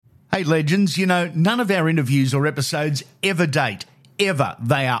Hey, legends, you know, none of our interviews or episodes ever date. Ever.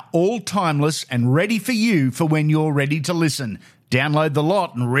 They are all timeless and ready for you for when you're ready to listen. Download the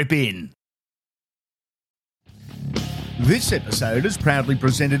lot and rip in. This episode is proudly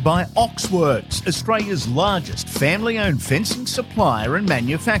presented by Oxworks, Australia's largest family-owned fencing supplier and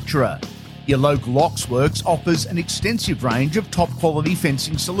manufacturer. Your local Oxworks offers an extensive range of top-quality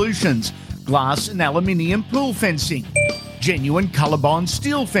fencing solutions, glass and aluminium pool fencing, genuine colour-bond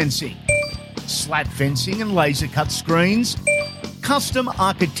steel fencing, slat fencing and laser-cut screens, custom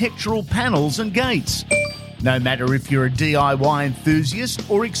architectural panels and gates. No matter if you're a DIY enthusiast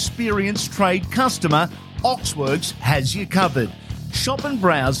or experienced trade customer, Oxworks has you covered. Shop and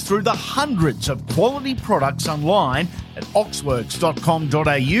browse through the hundreds of quality products online at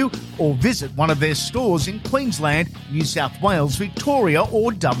oxworks.com.au or visit one of their stores in Queensland, New South Wales, Victoria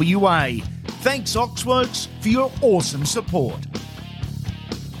or WA. Thanks, Oxworks, for your awesome support.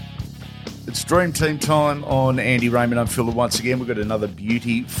 It's Dream Team time on Andy Raymond Unfiltered once again. We've got another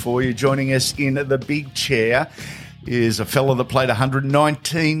beauty for you. Joining us in the big chair is a fella that played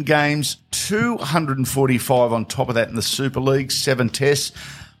 119 games, 245 on top of that in the Super League, 7 tests.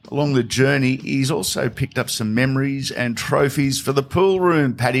 Along the journey, he's also picked up some memories and trophies for the pool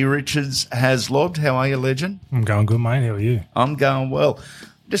room. Paddy Richards has lobbed. How are you, legend? I'm going good, mate. How are you? I'm going well.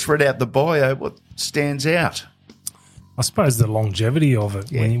 Just read out the bio. What stands out? I suppose the longevity of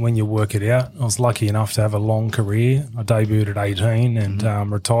it, when you work it out. I was lucky enough to have a long career. I debuted at 18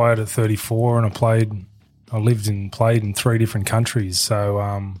 and retired at 34, and I lived and played in 3 different countries.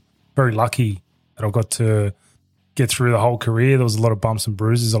 So very lucky that I got to get through the whole career. There was a lot of bumps and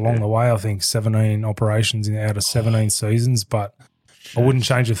bruises along the way. I think 17 operations out of 17 seasons, but I wouldn't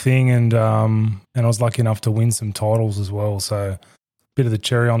change a thing. And I was lucky enough to win some titles as well. So bit of the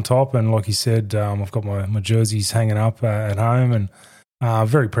cherry on top. And like you said, I've got my jerseys hanging up at home, and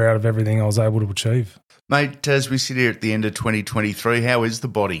very proud of everything I was able to achieve. Mate, as we sit here at the end of 2023, how is the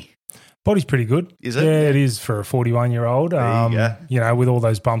body? Body's pretty good. Is it? Yeah, it is for a 41-year-old. There you go. You know, with all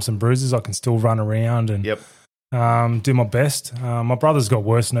those bumps and bruises, I can still run around and do my best. My brother's got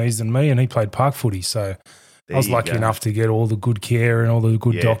worse knees than me, and he played park footy, so I was lucky enough to get all the good care and all the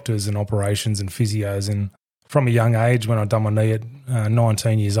good doctors and operations and physios. And from a young age, when I done my knee at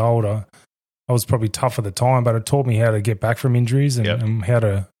 19 years old, I was probably tough at the time, but it taught me how to get back from injuries and how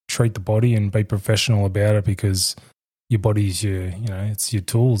to treat the body and be professional about it, because your body's it's your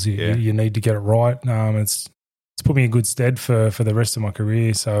tools. You need to get it right. It's put me in good stead for the rest of my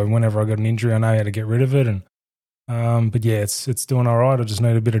career. So whenever I got an injury, I know how to get rid of it. And but it's doing all right. I just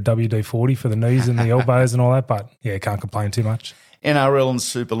need a bit of WD-40 for the knees and the elbows and all that. But can't complain too much. NRL and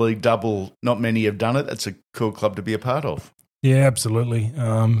Super League double. Not many have done it. It's a cool club to be a part of. Yeah, absolutely.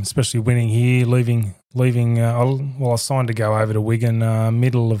 Especially winning here, leaving. I signed to go over to Wigan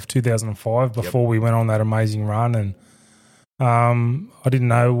middle of 2005 before we went on that amazing run, and I didn't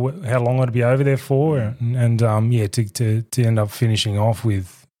know how long I'd be over there for, and to end up finishing off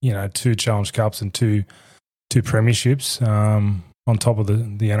with 2 Challenge Cups and two premierships on top of the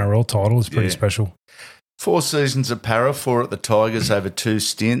NRL title is pretty special. 4 seasons at Para, 4 at the Tigers over 2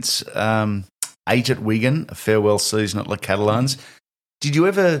 stints, 8 at Wigan, a farewell season at La Catalans. Did you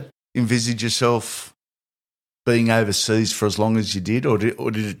ever envisage yourself being overseas for as long as you did, or did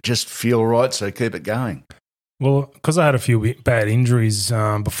it just feel right, so keep it going? Well, because I had a few bad injuries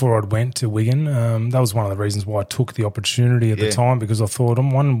before I went to Wigan, that was one of the reasons why I took the opportunity at the time, because I thought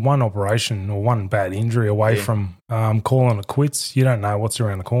I'm one operation or one bad injury away from calling it quits. You don't know what's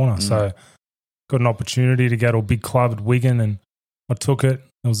around the corner. So got an opportunity to go to a big club at Wigan, and I took it.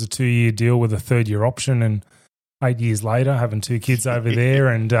 It was a 2-year deal with a 3rd-year option, and 8 years later, having 2 kids over there,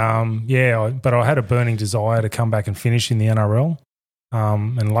 and but I had a burning desire to come back and finish in the NRL.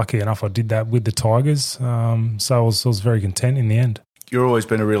 And lucky enough, I did that with the Tigers. So I was very content in the end. You've always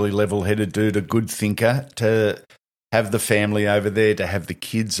been a really level-headed dude, a good thinker. To have the family over there, to have the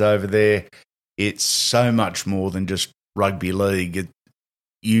kids over there, it's so much more than just rugby league.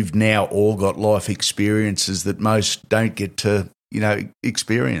 You've now all got life experiences that most don't get to,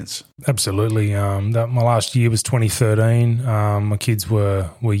 experience. Absolutely. My last year was 2013. My kids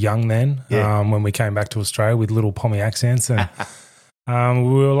were young then when we came back to Australia with little Pommy accents, and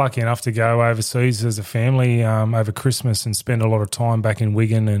we were lucky enough to go overseas as a family over Christmas and spend a lot of time back in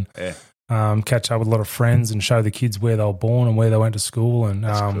Wigan and catch up with a lot of friends and show the kids where they were born and where they went to school. And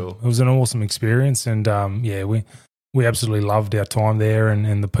cool. It was an awesome experience. And, we absolutely loved our time there,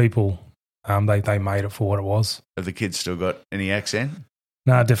 and the people, they made it for what it was. Have the kids still got any accent?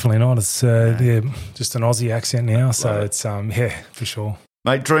 No, definitely not. It's just an Aussie accent now. So it's, for sure.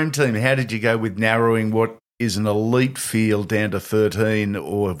 Mate, Dream Team, how did you go with narrowing what is an elite field down to 13,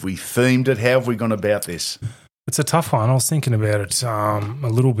 or have we themed it? How have we gone about this? It's a tough one. I was thinking about it a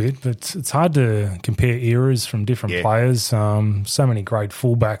little bit, but it's hard to compare eras from different players. So many great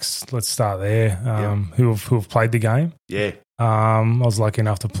fullbacks. Let's start there. Who have played the game. Yeah. I was lucky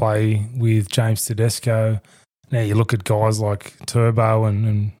enough to play with James Tedesco. Now you look at guys like Turbo,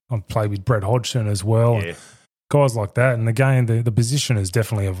 and I've played with Brett Hodgson as well. Yeah. Guys like that. And the game, the position has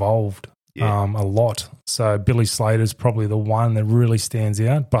definitely evolved a lot. So Billy Slater's probably the one that really stands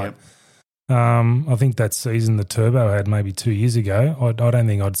out. But I think that season that Turbo had maybe 2 years ago, I don't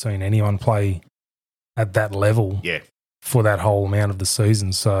think I'd seen anyone play at that level for that whole amount of the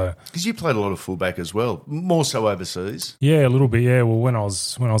season. So because you played a lot of fullback as well, more so overseas. Yeah, a little bit. Yeah. Well, when I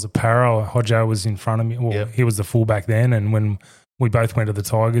was at Para, Hodjo was in front of me. Well, he was the fullback then, and when we both went to the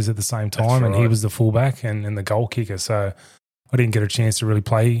Tigers at the same time, and he was the fullback and the goal kicker. So I didn't get a chance to really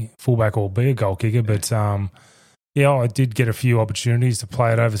play fullback or be a goal kicker, but I did get a few opportunities to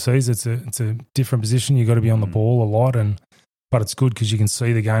play it overseas. It's a different position. You got to be on the ball a lot, but it's good because you can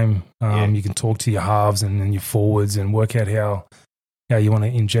see the game. You can talk to your halves and your forwards and work out how you want to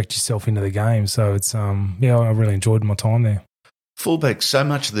inject yourself into the game. So it's I really enjoyed my time there. Fullback, so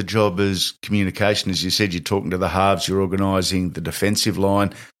much of the job is communication. As you said, you're talking to the halves, you're organising the defensive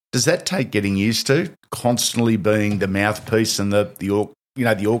line. Does that take getting used to, constantly being the mouthpiece and the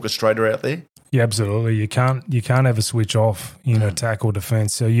orchestrator out there? Yeah, absolutely. You can't ever switch off in attack or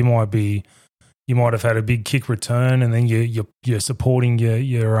defence. So you might have had a big kick return, and then you're supporting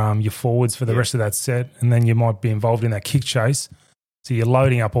your forwards for the rest of that set, and then you might be involved in that kick chase. So you're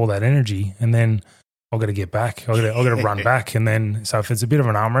loading up all that energy, and then I've got to get back. I've got to run back, and then so if it's a bit of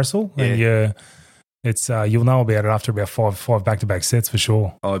an arm wrestle, and you'll know about it after about five back-to-back sets for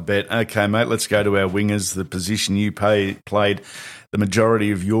sure. I bet. Okay, mate, let's go to our wingers, the position you played the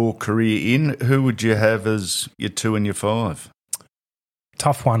majority of your career in. Who would you have as your 2 and your 5?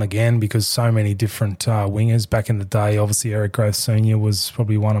 Tough one again because so many different wingers. Back in the day, obviously Eric Grove Sr. was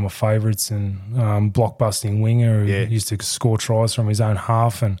probably one of my favourites and blockbusting winger who used to score tries from his own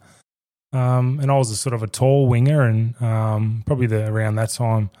half. And I was a sort of a tall winger, and probably around that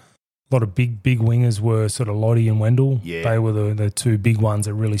time, a lot of big wingers were sort of Lottie and Wendell. Yeah. They were the two big ones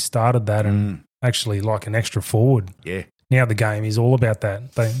that really started that and actually like an extra forward. Yeah. Now the game is all about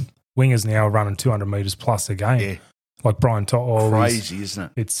that. Wingers now are running 200 metres plus a game. Yeah. Like Brian To'o. Crazy,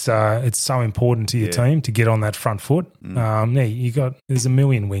 isn't it? It's so important to your team to get on that front foot. There's a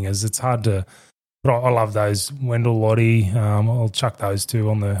million wingers. It's hard to, but I love those Wendell, Lottie. I'll chuck those two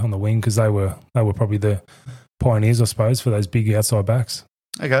on the wing because they were probably the pioneers, I suppose, for those big outside backs.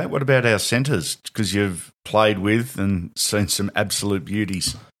 Okay, what about our centres? Because you've played with and seen some absolute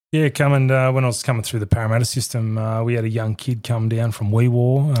beauties. Yeah, when I was coming through the Parramatta system, we had a young kid come down from Wee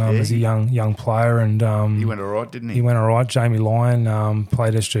Waa as a young player, and he went all right, didn't he? He went all right. Jamie Lyon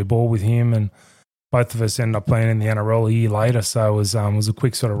played SG ball with him, and both of us ended up playing in the NRL a year later. So it was a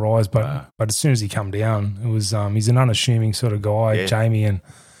quick sort of rise. But as soon as he come down, it was he's an unassuming sort of guy, Jamie, and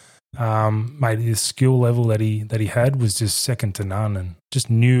mate, the skill level that he had was just second to none, and just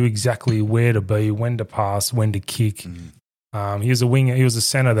knew exactly where to be, when to pass, when to kick. He was a winger. He was a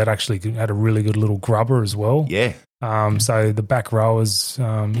centre that actually had a really good little grubber as well. Yeah. So the back rowers,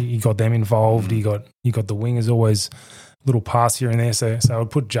 he got them involved. He got the wingers always a little pass here and there. So I'd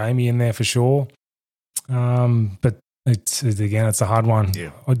put Jamie in there for sure. But it's a hard one.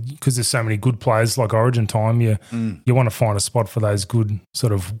 Yeah. Because there's so many good players like Origin time. You want to find a spot for those good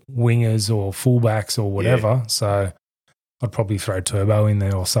sort of wingers or fullbacks or whatever. Yeah. So I'd probably throw Turbo in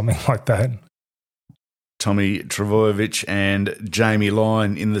there or something like that. Tommy Trbojevic and Jamie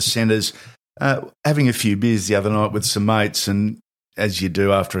Lyon in the centres, having a few beers the other night with some mates, and as you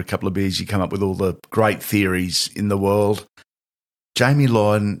do after a couple of beers, you come up with all the great theories in the world. Jamie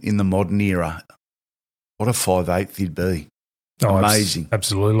Lyon in the modern era, what a 5'8" he'd be. Amazing.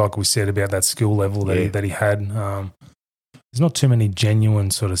 Absolutely, like we said about that skill level that he had. There's not too many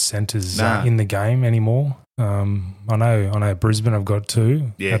genuine sort of centres in the game anymore. I know Brisbane have got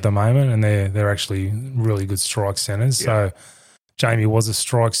 2 at the moment, and they're actually really good strike centres. Yeah. So Jamie was a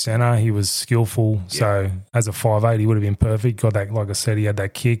strike centre. He was skillful. Yeah. So as a 5'8", he would have been perfect. Got that, like I said, he had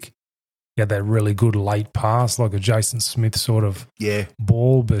that kick. He had that really good late pass, like a Jason Smith sort of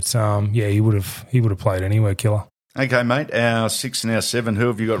ball. But he would have played anywhere, killer. Okay, mate. Our 6 and our 7. Who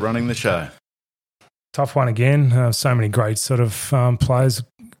have you got running the show? Tough one again. So many great sort of players.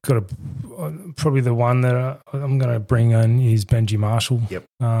 Probably the one that I'm going to bring in is Benji Marshall. Yep.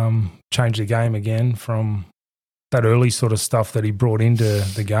 Changed the game again from that early sort of stuff that he brought into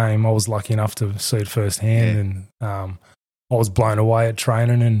the game. I was lucky enough to see it firsthand, and I was blown away at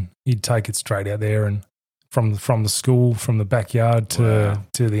training, and he'd take it straight out there and from the school, from the backyard to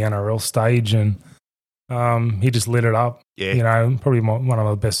the NRL stage, and he just lit it up. Yeah. You know, probably one of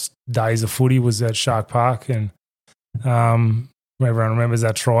the best days of footy was at Shark Park, and everyone remembers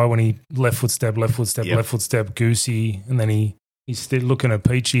that try when he left foot step, Goosey, and then he's still looking at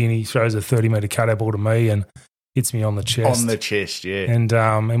Peachy and he throws a 30-metre cutout ball to me and hits me on the chest. On the chest, yeah.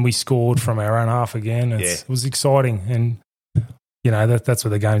 And we scored from our own half again. It was exciting, and you know that's what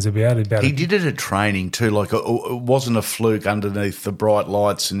the game's about. He did it at training too. Like it wasn't a fluke underneath the bright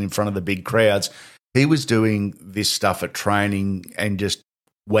lights and in front of the big crowds. He was doing this stuff at training and just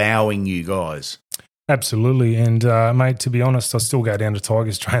wowing you guys. Absolutely. And, mate, to be honest, I still go down to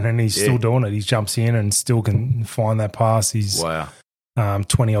Tigers training and he's still doing it. He jumps in and still can find that pass. He's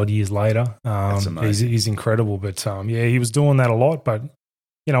 20-odd years later. That's amazing. He's incredible. But, he was doing that a lot. But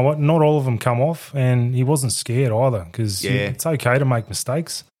you know what? Not all of them come off, and he wasn't scared either because it's okay to make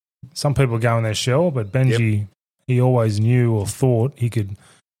mistakes. Some people go in their shell, but Benji, he always knew or thought he could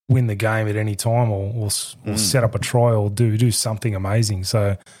win the game at any time or set up a try or do something amazing.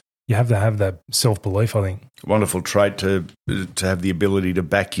 So you have to have that self-belief, I think. Wonderful trait to have the ability to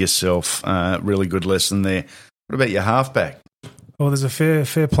back yourself. Really good lesson there. What about your halfback? Well, there's a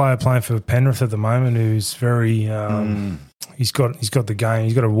fair player playing for Penrith at the moment who's very he's got the game.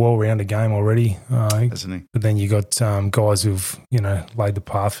 He's got a well-rounded game already, hasn't he? But then you got guys who've laid the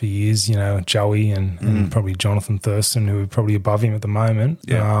path for years. You know, Joey and probably Jonathan Thurston, who are probably above him at the moment.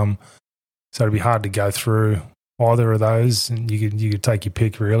 Yeah. So it'd be hard to go through either of those, and you could take your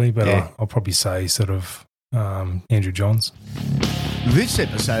pick really. But I'll probably say sort of Andrew Johns. This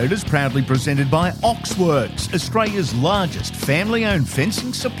episode is proudly presented by Oxworks, Australia's largest family-owned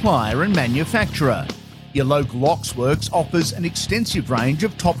fencing supplier and manufacturer. Your local Oxworks offers an extensive range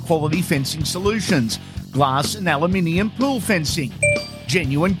of top-quality fencing solutions, glass and aluminium pool fencing,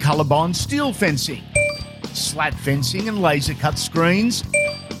 genuine colour-bond steel fencing, slat fencing and laser-cut screens,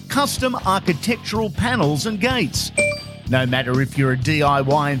 custom architectural panels and gates. No matter if you're a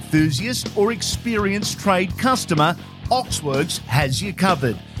DIY enthusiast or experienced trade customer, Oxworks has you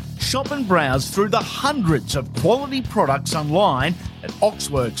covered. Shop and browse through the hundreds of quality products online at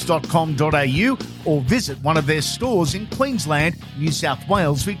oxworks.com.au or visit one of their stores in Queensland, New South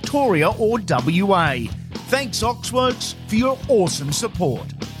Wales, Victoria or WA. Thanks, Oxworks, for your awesome support.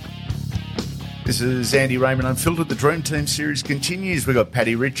 This is Andy Raymond Unfiltered. The Dream Team series continues. We've got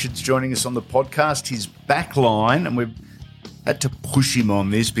Paddy Richards joining us on the podcast. His back line, and we've had to push him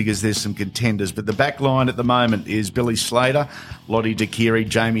on this because there's some contenders, but the back line at the moment is Billy Slater, Lottie Dakiri,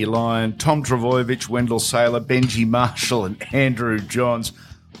 Jamie Lyon, Tom Travojevic, Wendell Saylor, Benji Marshall and Andrew Johns.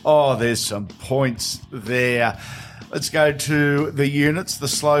 Oh, there's some points there. Let's go to the units, the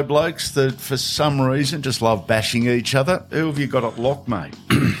slow blokes that for some reason just love bashing each other. Who have you got at lock, mate?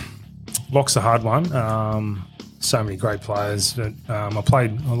 Lock's a hard one. So many great players. I'm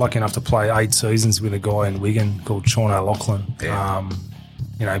lucky enough to play 8 seasons with a guy in Wigan called Sean O'Loughlin. Yeah.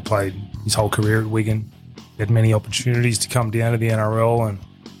 He played his whole career at Wigan. He had many opportunities to come down to the NRL, and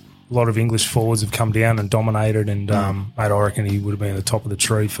a lot of English forwards have come down and dominated. And mate, I reckon he would have been at the top of the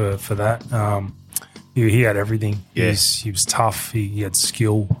tree for that. He had everything. Yes. He was tough. He had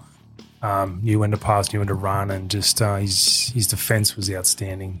skill. Knew when to pass, knew when to run, and just his defence was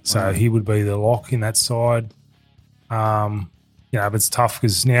outstanding. So he would be the lock in that side. But it's tough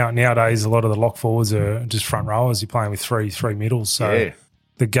because nowadays a lot of the lock forwards are just front rowers. You're playing with three middles, so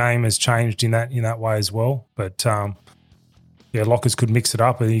the game has changed in that way as well. But lockers could mix it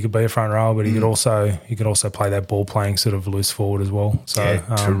up. He could be a front rower, but he could also play that ball playing sort of loose forward as well. So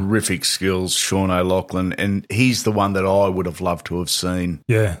terrific skills, Sean O'Loughlin, and he's the one that I would have loved to have seen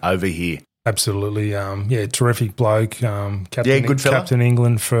over here. Absolutely, terrific bloke. Captain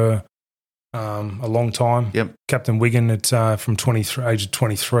England for a long time. Yep. Captain Wigan at from age of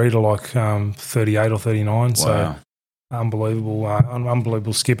 23 to like 38 or 39. Wow. So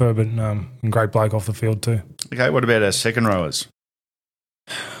unbelievable skipper, but great bloke off the field too. Okay, what about our second rowers?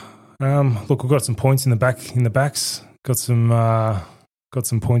 Look, we've got some points in the backs. Got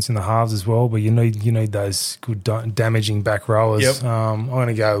some points in the halves as well, but you need those good damaging back rowers. Yep. I'm going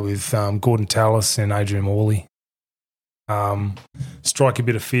to go with Gordon Tallis and Adrian Morley. Strike a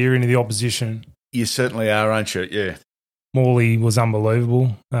bit of fear into the opposition. You certainly are, aren't you? Yeah. Morley was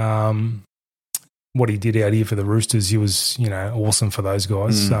unbelievable. What he did out here for the Roosters, he was, awesome for those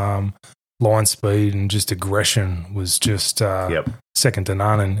guys. Line speed and just aggression was just second to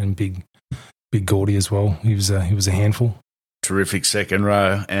none, and big Gordy as well. He was a handful. Terrific second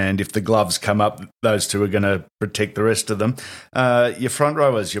row, and if the gloves come up, those two are going to protect the rest of them. Your front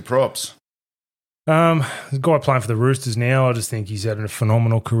rowers, your props. The guy playing for the Roosters now, I just think he's had a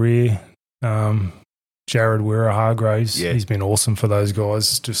phenomenal career. Jared Wirra-Hargraves. He's been awesome for those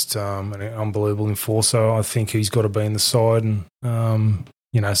guys. Just an unbelievable enforcer. I think he's got to be in the side, and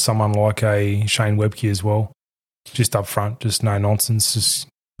someone like a Shane Webke as well, just up front, just no nonsense, just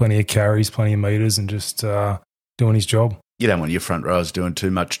plenty of carries, plenty of meters, and just doing his job. You don't want your front rowers doing too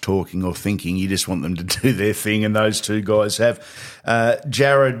much talking or thinking. You just want them to do their thing, and those two guys have.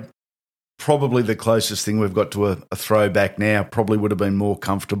 Jared, probably the closest thing we've got to a throwback now, probably would have been more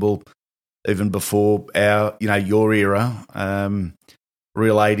comfortable even before your era.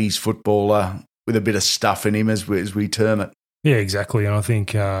 Real 80s footballer with a bit of stuff in him, as we term it. Yeah, exactly. And I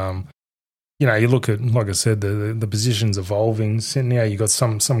think, you look at, like I said, the positions evolving. Now you got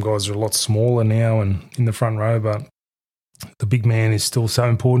some guys are a lot smaller now and in the front row, but the big man is still so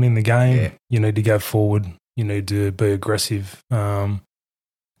important in the game. Yeah. You need to go forward. You need to be aggressive.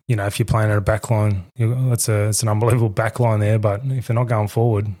 If you're playing at a back line, it's an unbelievable back line there, but if they're not going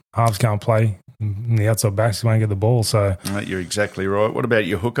forward, halves can't play, and the outside backs won't get the ball. So you're exactly right. What about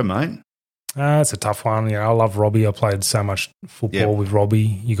your hooker, mate? It's a tough one. I love Robbie. I played so much football with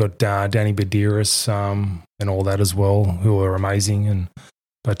Robbie. You got Danny Badiris and all that as well, who are amazing.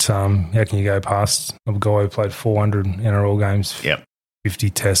 But how can you go past a guy who played 400 NRL games, 50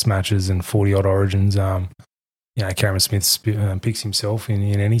 test matches and 40-odd origins? Cameron Smith picks himself in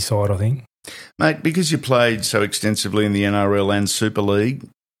any side, I think. Mate, because you played so extensively in the NRL and Super League,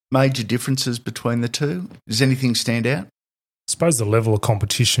 major differences between the two? Does anything stand out? I suppose the level of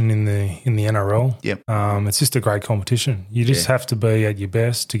competition in the NRL. Yep. It's just a great competition. You just have to be at your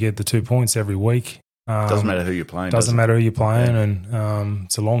best to get the 2 points every week. Doesn't matter who you're playing. Doesn't matter who you're playing, and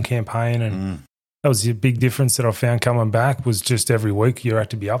it's a long campaign, and that was the big difference that I found coming back was just every week you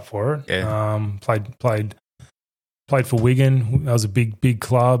had to be up for it. Yeah. Played for Wigan. That was a big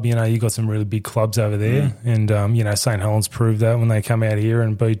club. You got some really big clubs over there, and St Helens proved that when they come out here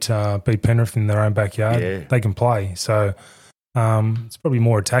and beat Penrith in their own backyard, they can play. So it's probably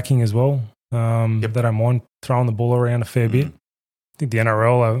more attacking as well. They don't mind throwing the ball around a fair bit. I think the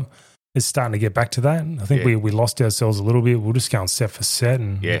NRL is starting to get back to that. I think we lost ourselves a little bit. We're just going set for set,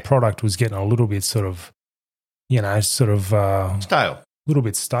 and the product was getting a little bit stale. A little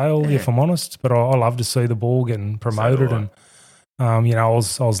bit stale, if I'm honest. But I love to see the ball getting promoted, and I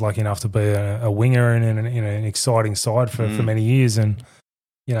was lucky enough to be a winger in an exciting side for many years, and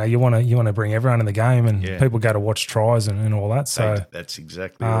you want to bring everyone in the game, and people go to watch tries and all that. So that's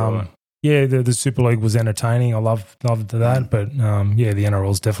exactly right. Yeah, the Super League was entertaining. I loved that, but the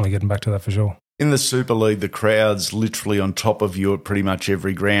NRL is definitely getting back to that for sure. In the Super League, the crowd's literally on top of you at pretty much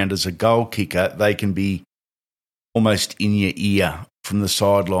every ground. As a goal kicker, they can be almost in your ear from the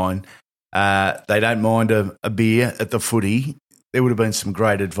sideline. They don't mind a beer at the footy. There would have been some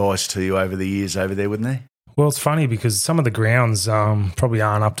great advice to you over the years over there, wouldn't there? Well, it's funny because some of the grounds probably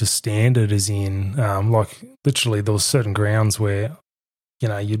aren't up to standard, as in literally there was certain grounds where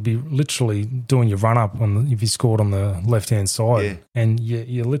you'd be literally doing your run-up if you scored on the left-hand side, and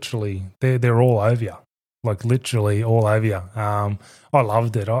you literally, they're all over you, like literally all over you. I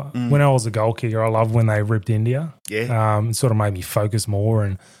loved it. When I was a goal kicker, I loved when they ripped India. It sort of made me focus more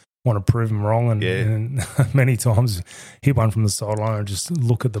and want to prove them wrong. And many times hit one from the sideline and just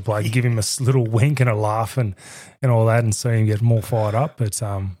look at the bloke, give him a little wink and a laugh and all that, and see him get more fired up. But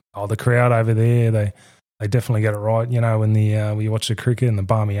the crowd over there, they definitely get it right. When you watch the cricket and the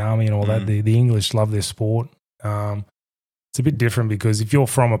Barmy Army and all that, the English love their sport. It's a bit different because if you're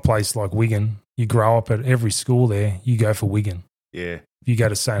from a place like Wigan, you grow up at every school there, you go for Wigan. Yeah. If you go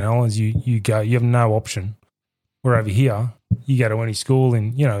to St Helens, you have no option. Where over here, you go to any school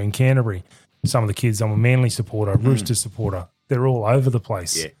in Canterbury. Some of the kids, I'm a Manly supporter, Rooster supporter. They're all over the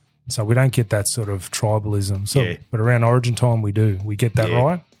place. Yeah. So we don't get that sort of tribalism. But around Origin time, we do. We get that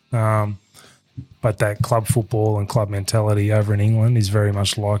right. But that club football and club mentality over in England is very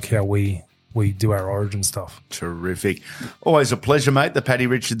much like how we do our Origin stuff. Terrific. Always a pleasure, mate. The Paddy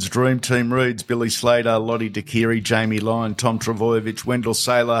Richards Dream Team reads Billy Slater, Lottie Dakiri, Jamie Lyon, Tom Travojevic, Wendell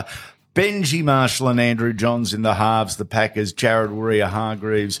Saylor, Benji Marshall and Andrew Johns in the halves, the Packers, Jared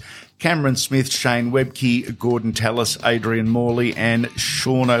Wirra-Hargraves, Cameron Smith, Shane Webke, Gordon Tallis, Adrian Morley and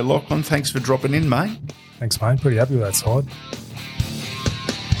Sean O'Loughlin. Thanks for dropping in, mate. Thanks, mate. Pretty happy with that side.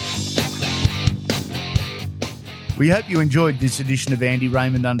 We hope you enjoyed this edition of Andy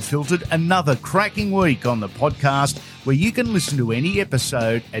Raymond Unfiltered, another cracking week on the podcast where you can listen to any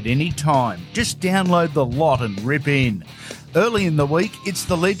episode at any time. Just download the lot and rip in. Early in the week, it's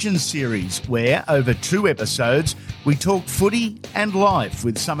the Legends series where, over 2 episodes, we talk footy and life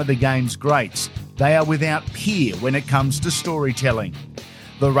with some of the game's greats. They are without peer when it comes to storytelling.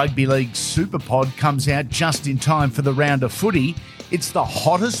 The Rugby League Super Pod comes out just in time for the round of footy. It's the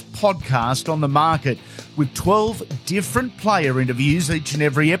hottest podcast on the market with 12 different player interviews each and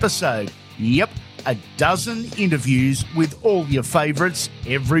every episode. Yep, a dozen interviews with all your favourites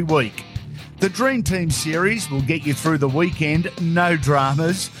every week. The Dream Team series will get you through the weekend, no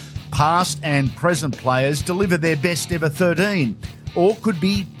dramas. Past and present players deliver their best ever 13, or could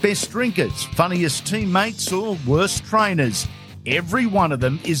be best drinkers, funniest teammates, or worst trainers. Every one of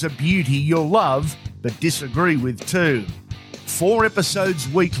them is a beauty you'll love, but disagree with too. 4 episodes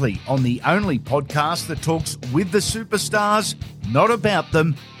weekly on the only podcast that talks with the superstars, not about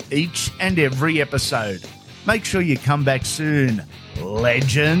them, each and every episode. Make sure you come back soon,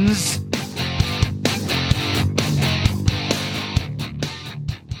 legends.